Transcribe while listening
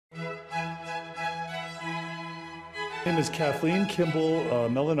Her name is Kathleen Kimball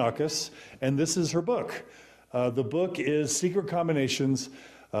Melanakis, and this is her book. The book is Secret Combinations,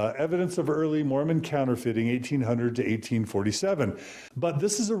 Evidence of Early Mormon Counterfeiting, 1800 to 1847. But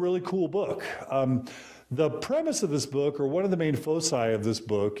this is a really cool book. The premise of this book, or one of the main foci of this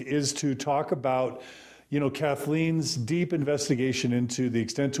book, is to talk about, Kathleen's deep investigation into the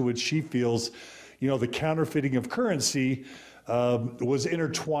extent to which she feels, the counterfeiting of currency was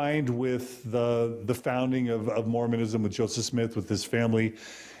intertwined with the founding of Mormonism, with Joseph Smith, with his family,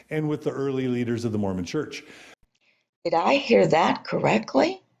 and with the early leaders of the Mormon Church. Did I hear that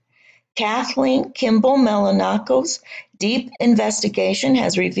correctly? Kathleen Kimball Melanakis' deep investigation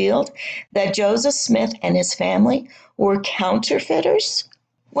has revealed that Joseph Smith and his family were counterfeiters?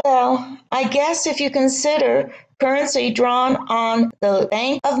 Well, I guess if you consider currency drawn on the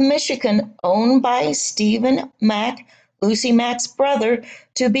Bank of Michigan owned by Stephen Mack, Lucy Mack's brother,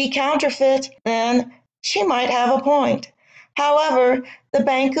 to be counterfeit, then she might have a point. However, the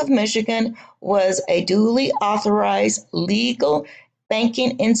Bank of Michigan was a duly authorized legal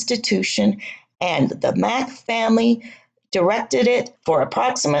banking institution, and the Mack family directed it for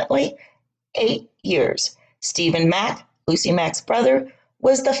approximately 8 years. Stephen Mack, Lucy Mack's brother,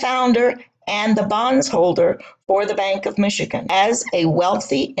 was the founder and the bondholder for the Bank of Michigan. As a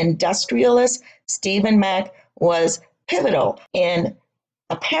wealthy industrialist, Stephen Mack was pivotal in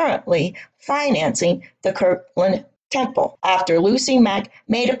apparently financing the Kirtland Temple after Lucy Mack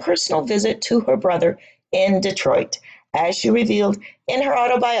made a personal visit to her brother in Detroit, as she revealed in her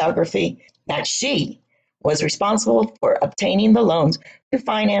autobiography that she was responsible for obtaining the loans to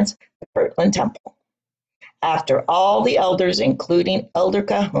finance the Kirtland Temple, after all the elders, including Elder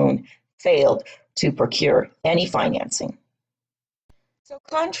Cahoon, failed to procure any financing. So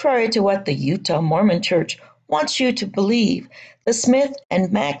contrary to what the Utah Mormon Church wants you to believe, the Smith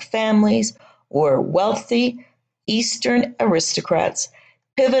and Mack families were wealthy Eastern aristocrats,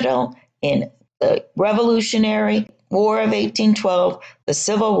 pivotal in the Revolutionary War of 1812, the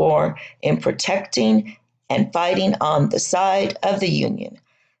Civil War, in protecting and fighting on the side of the Union,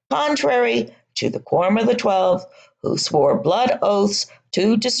 contrary to the Quorum of the 12, who swore blood oaths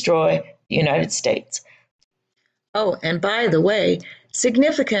to destroy the United States. Oh, and by the way,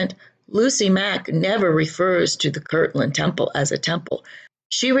 significant, Lucy Mack never refers to the Kirtland Temple as a temple.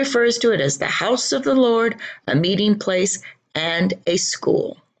 She refers to it as the house of the Lord, a meeting place, and a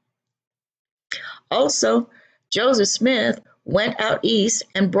school. Also, Joseph Smith went out east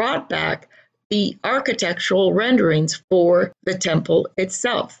and brought back the architectural renderings for the temple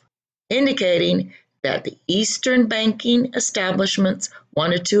itself, indicating that the Eastern banking establishments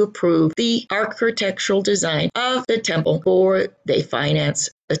wanted to approve the architectural design of the temple before they financed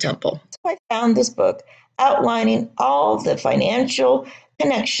the temple. So I found this book outlining all the financial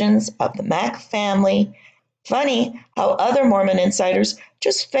connections of the Mack family. Funny how other Mormon insiders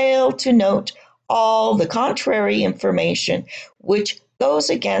just fail to note all the contrary information which goes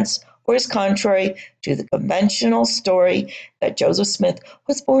against or is contrary to the conventional story that Joseph Smith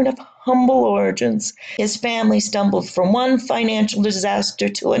was born of humble origins. His family stumbled from one financial disaster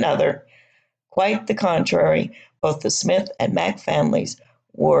to another. Quite the contrary, both the Smith and Mack families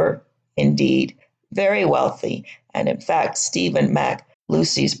were indeed very wealthy, and in fact, Stephen Mack,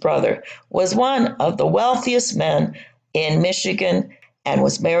 Lucy's brother, was one of the wealthiest men in Michigan and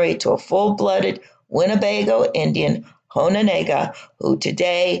was married to a full-blooded Winnebago Indian, Hononegah, who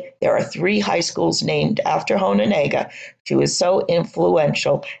today there are 3 high schools named after Hononegah. She was so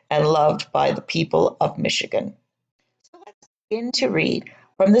influential and loved by the people of Michigan. So let's begin to read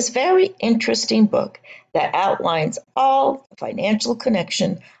from this very interesting book that outlines all the financial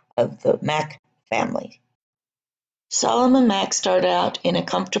connection of the Mack family. Solomon Mack started out in a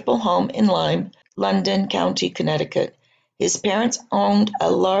comfortable home in Lyme, London County, Connecticut. His parents owned a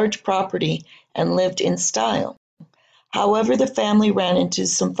large property and lived in style. However, the family ran into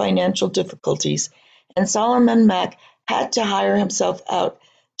some financial difficulties, and Solomon Mack had to hire himself out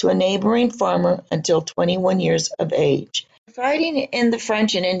to a neighboring farmer until 21 years of age. Fighting in the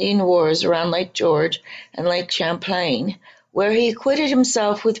French and Indian Wars around Lake George and Lake Champlain, where he acquitted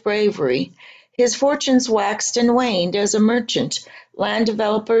himself with bravery, his fortunes waxed and waned as a merchant, land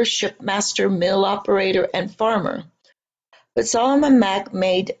developer, shipmaster, mill operator, and farmer. But Solomon Mack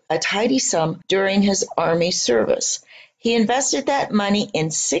made a tidy sum during his army service. He invested that money in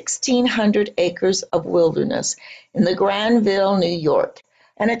 1,600 acres of wilderness in the Granville, New York.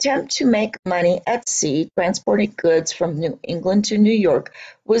 An attempt to make money at sea, transporting goods from New England to New York,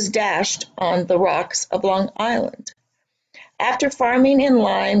 was dashed on the rocks of Long Island. After farming in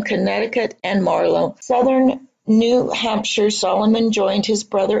Lyme, Connecticut, and Marlow, southern New Hampshire, Solomon joined his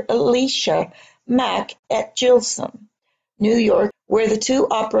brother Elisha Mack at Gilsum. New York, where the two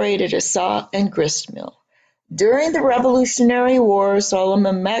operated a saw and grist mill. During the Revolutionary War,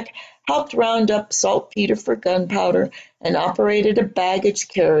 Solomon Mack helped round up saltpeter for gunpowder and operated a baggage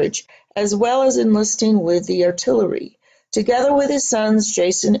carriage, as well as enlisting with the artillery. Together with his sons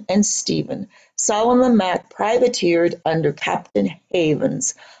Jason and Stephen, Solomon Mack privateered under Captain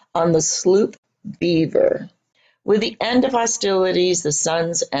Havens on the sloop Beaver. With the end of hostilities, the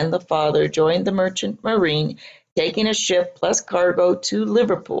sons and the father joined the merchant marine, taking a ship plus cargo to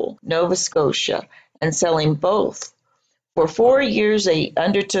Liverpool, Nova Scotia, and selling both. For 4 years, they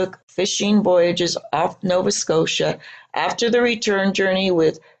undertook fishing voyages off Nova Scotia. After the return journey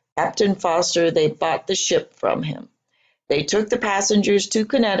with Captain Foster, they bought the ship from him. They took the passengers to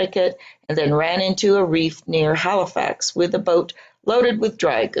Connecticut and then ran into a reef near Halifax with a boat loaded with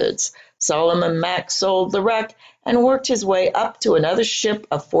dry goods. Solomon Mack sold the wreck and worked his way up to another ship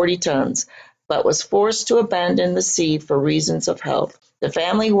of 40 tons, but was forced to abandon the sea for reasons of health. The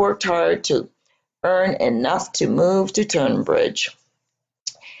family worked hard to earn enough to move to Turnbridge.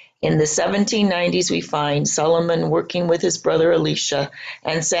 In the 1790s, we find Solomon working with his brother Elisha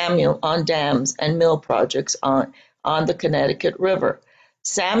and Samuel on dams and mill projects on the Connecticut River.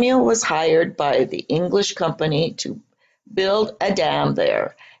 Samuel was hired by the English company to build a dam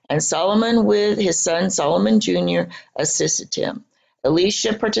there, and Solomon, with his son Solomon Jr., assisted him.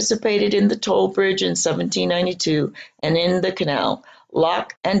 Elisha participated in the toll bridge in 1792 and in the canal,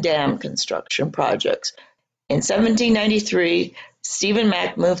 lock, and dam construction projects. In 1793, Stephen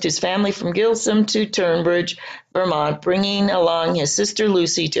Mack moved his family from Gilsum to Turnbridge, Vermont, bringing along his sister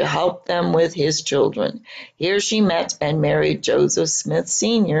Lucy to help them with his children. Here she met and married Joseph Smith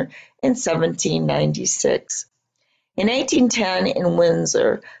Sr. in 1796. In 1810, in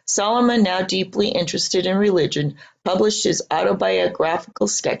Windsor, Solomon, now deeply interested in religion, published his autobiographical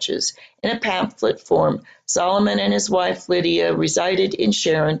sketches. In a pamphlet form, Solomon and his wife Lydia resided in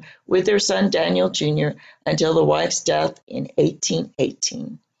Sharon with their son Daniel Jr. until the wife's death in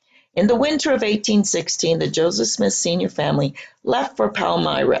 1818. In the winter of 1816, the Joseph Smith Sr. family left for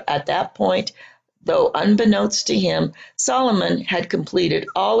Palmyra. At that point, though unbeknownst to him, Solomon had completed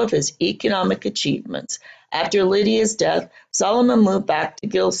all of his economic achievements. After Lydia's death, Solomon moved back to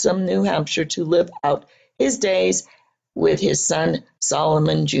Gilsum, New Hampshire, to live out his days with his son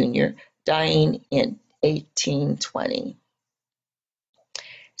Solomon Jr., dying in 1820.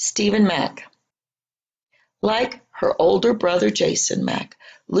 Stephen Mack. Like her older brother Jason Mack,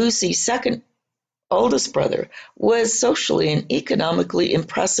 Lucy's second oldest brother was socially and economically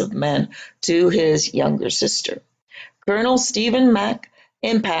impressive man to his younger sister. Colonel Stephen Mack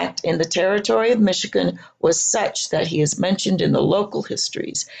impact in the territory of Michigan was such that he is mentioned in the local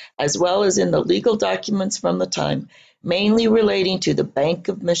histories as well as in the legal documents from the time, mainly relating to the Bank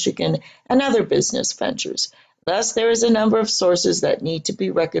of Michigan and other business ventures. Thus, there is a number of sources that need to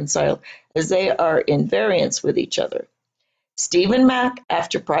be reconciled as they are in variance with each other. Stephen Mack,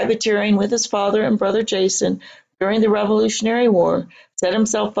 after privateering with his father and brother Jason during the Revolutionary War, set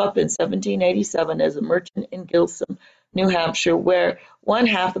himself up in 1787 as a merchant in Gilsum, New Hampshire, where one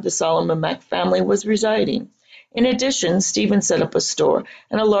half of the Solomon Mack family was residing. In addition, Stephen set up a store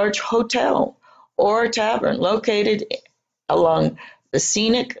and a large hotel or tavern located along the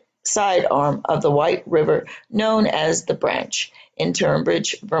scenic sidearm of the White River known as the Branch in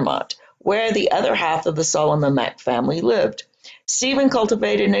Turnbridge, Vermont, where the other half of the Solomon Mack family lived. Stephen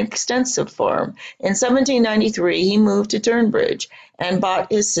cultivated an extensive farm. In 1793, he moved to Turnbridge and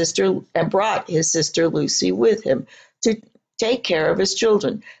brought his sister Lucy with him to take care of his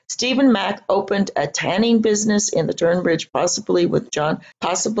children. Stephen Mack opened a tanning business in the Turnbridge, possibly with John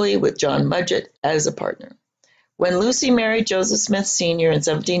Mudgett as a partner. When Lucy married Joseph Smith Sr. in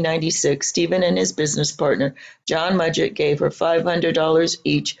 1796, Stephen and his business partner, John Mudgett, gave her $500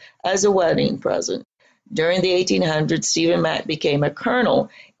 each as a wedding present. During the 1800s, Stephen Mack became a colonel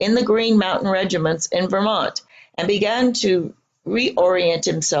in the Green Mountain Regiments in Vermont and began to reorient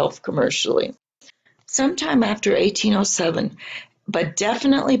himself commercially. Sometime after 1807, but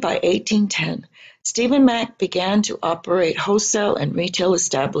definitely by 1810, Stephen Mack began to operate wholesale and retail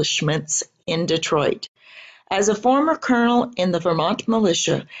establishments in Detroit. As a former colonel in the Vermont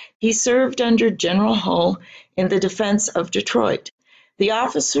militia, he served under General Hull in the defense of Detroit. The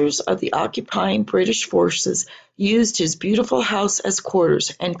officers of the occupying British forces used his beautiful house as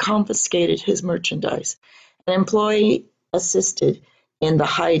quarters and confiscated his merchandise. An employee assisted in the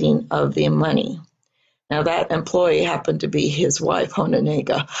hiding of the money. Now, that employee happened to be his wife,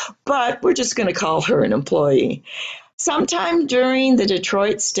 Hononegah, but we're just going to call her an employee. Sometime during the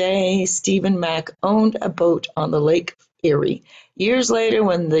Detroit stay, Stephen Mack owned a boat on the Lake Erie. Years later,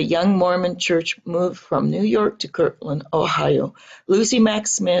 when the young Mormon church moved from New York to Kirtland, Ohio, Lucy Mack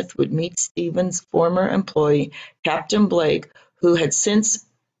Smith would meet Stephen's former employee, Captain Blake, who had since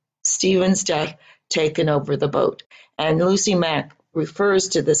Stephen's death taken over the boat. And Lucy Mack refers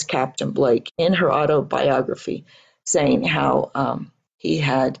to this Captain Blake in her autobiography, saying how he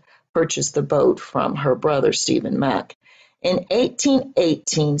had purchased the boat from her brother, Stephen Mack. In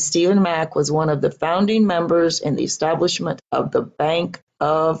 1818, Stephen Mack was one of the founding members in the establishment of the Bank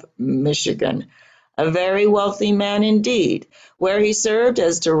of Michigan, a very wealthy man indeed, where he served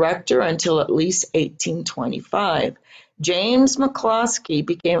as director until at least 1825. James McCloskey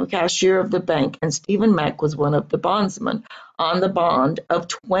became cashier of the bank, and Stephen Mack was one of the bondsmen on the bond of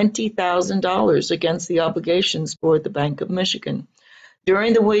 $20,000 against the obligations toward the Bank of Michigan.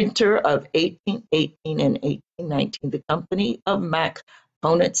 During the winter of 1818 and 1819, the company of Mack,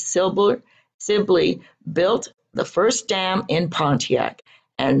 Conant Sibley built the first dam in Pontiac,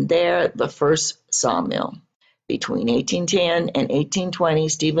 and there the first sawmill. Between 1810 and 1820,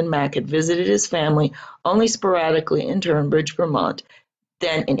 Stephen Mack had visited his family only sporadically in Turnbridge, Vermont.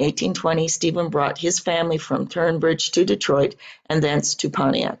 Then in 1820, Stephen brought his family from Turnbridge to Detroit and thence to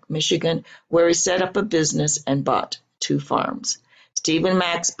Pontiac, Michigan, where he set up a business and bought 2 farms. Stephen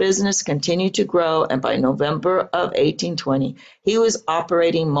Mack's business continued to grow, and by November of 1820, he was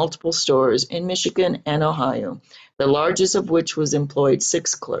operating multiple stores in Michigan and Ohio, the largest of which was employed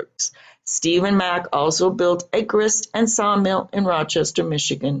 6 clerks. Stephen Mack also built a grist and sawmill in Rochester,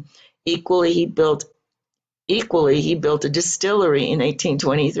 Michigan. Equally, he built a distillery in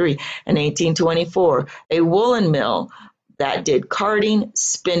 1823 and 1824, a woolen mill that did carding,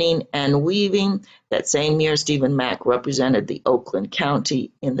 spinning, and weaving. That same year, Stephen Mack represented the Oakland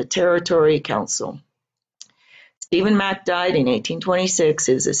County in the Territory Council. Stephen Mack died in 1826.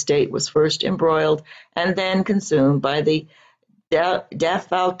 His estate was first embroiled and then consumed by the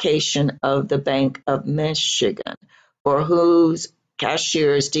defalcation of the Bank of Michigan, for whose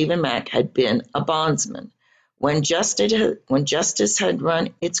cashier Stephen Mack had been a bondsman. When justice had run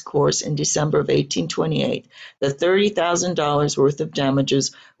its course in December of 1828, the $30,000 worth of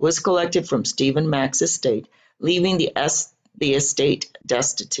damages was collected from Stephen Mack's estate, leaving the estate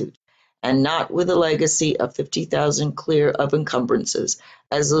destitute, and not with a legacy of $50,000 clear of encumbrances,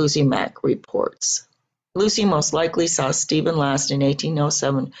 as Lucy Mack reports. Lucy most likely saw Stephen last in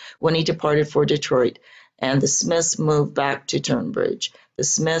 1807 when he departed for Detroit, and the Smiths moved back to Turnbridge. The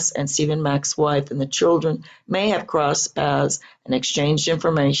Smiths and Stephen Mack's wife and the children may have crossed paths and exchanged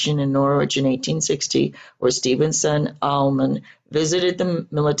information in Norwich in 1860, where Stephen's son Alman visited the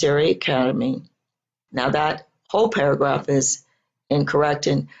military academy. Now that whole paragraph is incorrect.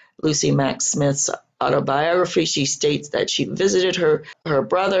 In Lucy Mack Smith's autobiography, she states that she visited her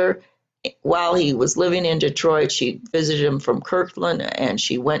brother while he was living in Detroit. She visited him from Kirtland, and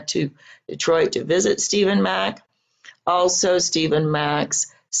she went to Detroit to visit Stephen Mack. Also, Stephen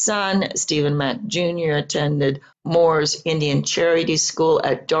Mack's son, Stephen Mack Jr., attended Moore's Indian Charity School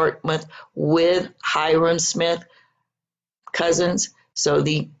at Dartmouth with Hiram Smith, cousins. So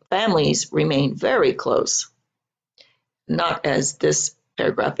the families remained very close. Not as this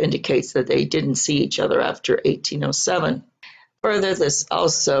paragraph indicates that they didn't see each other after 1807. Further, this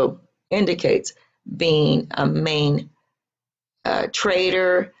also indicates being a main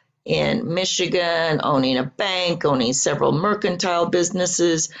trader in Michigan, owning a bank, owning several mercantile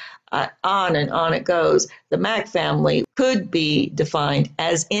businesses, on and on it goes. The Mack family could be defined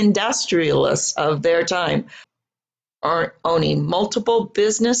as industrialists of their time, owning multiple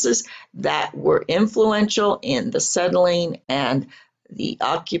businesses that were influential in the settling and the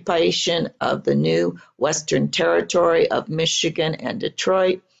occupation of the new Western Territory of Michigan and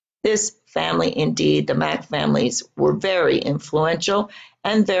Detroit. This family, indeed, the Mack families, were very influential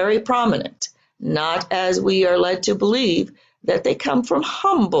and very prominent, not as we are led to believe that they come from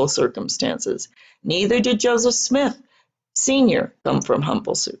humble circumstances. Neither did Joseph Smith Sr. come from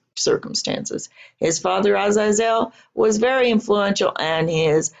humble circumstances. His father, Azazel, was very influential, and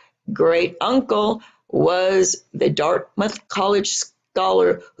his great uncle was the Dartmouth College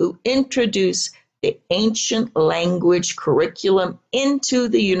scholar who introduced the ancient language curriculum into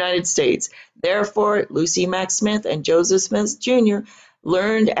the United States. Therefore, Lucy Mack Smith and Joseph Smith Jr.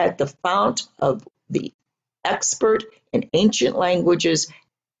 learned at the fount of the expert in ancient languages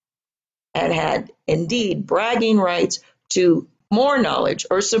and had indeed bragging rights to more knowledge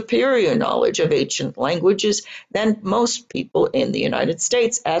or superior knowledge of ancient languages than most people in the United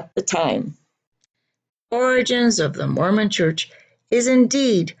States at the time. Origins of the Mormon Church is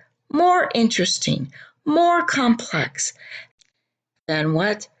indeed more interesting, more complex than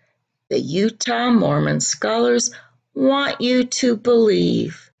what the Utah Mormon Scholars want you to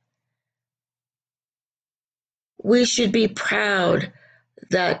believe. We should be proud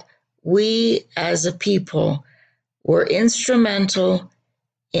that we as a people were instrumental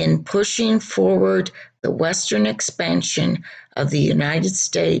in pushing forward the Western expansion of the United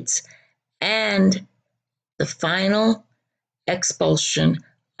States and the final expulsion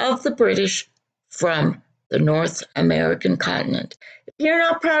of the British from the North American continent. If you're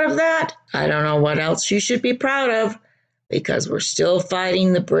not proud of that, I don't know what else you should be proud of, because we're still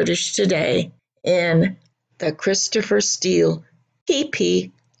fighting the British today in the Christopher Steele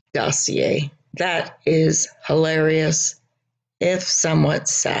PP dossier. That is hilarious, if somewhat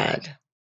sad.